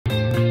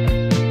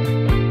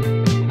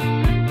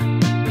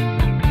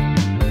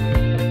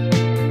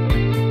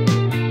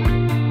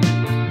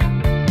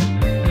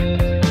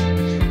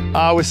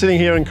We're sitting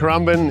here in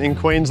Currumbin in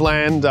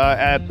Queensland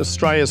at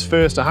Australia's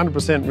first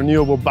 100%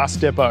 renewable bus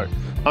depot,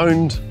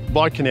 owned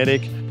by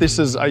Kinetic. This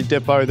is a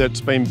depot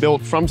that's been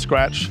built from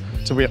scratch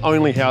to be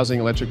only housing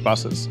electric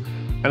buses.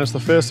 And it's the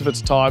first of its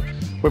type.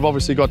 We've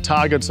obviously got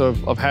targets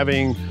of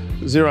having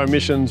zero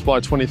emissions by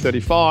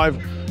 2035,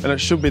 and it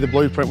should be the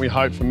blueprint we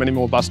hope for many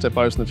more bus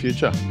depots in the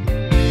future.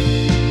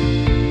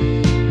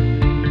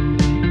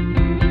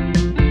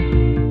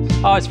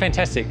 Oh, it's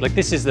fantastic. Look,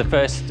 this is the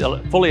first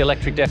fully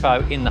electric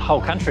depot in the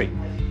whole country.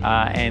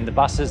 And the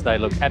buses, they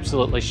look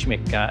absolutely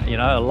schmick. You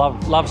know, I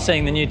love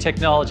seeing the new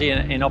technology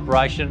in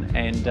operation,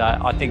 and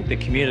I think the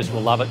commuters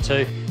will love it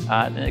too.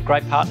 A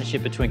great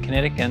partnership between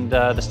Kinetic and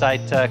the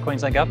state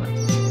Queensland Government.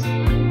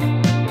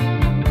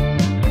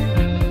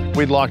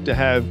 We'd like to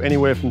have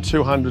anywhere from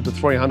 200 to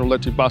 300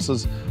 electric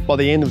buses by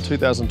the end of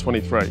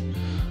 2023.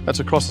 That's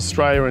across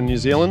Australia and New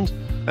Zealand,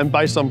 and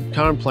based on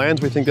current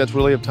plans, we think that's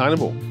really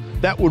obtainable.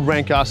 That would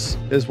rank us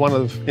as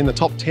in the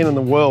top 10 in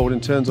the world in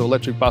terms of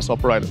electric bus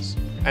operators.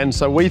 And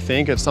so we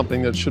think it's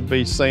something that should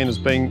be seen as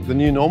being the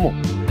new normal.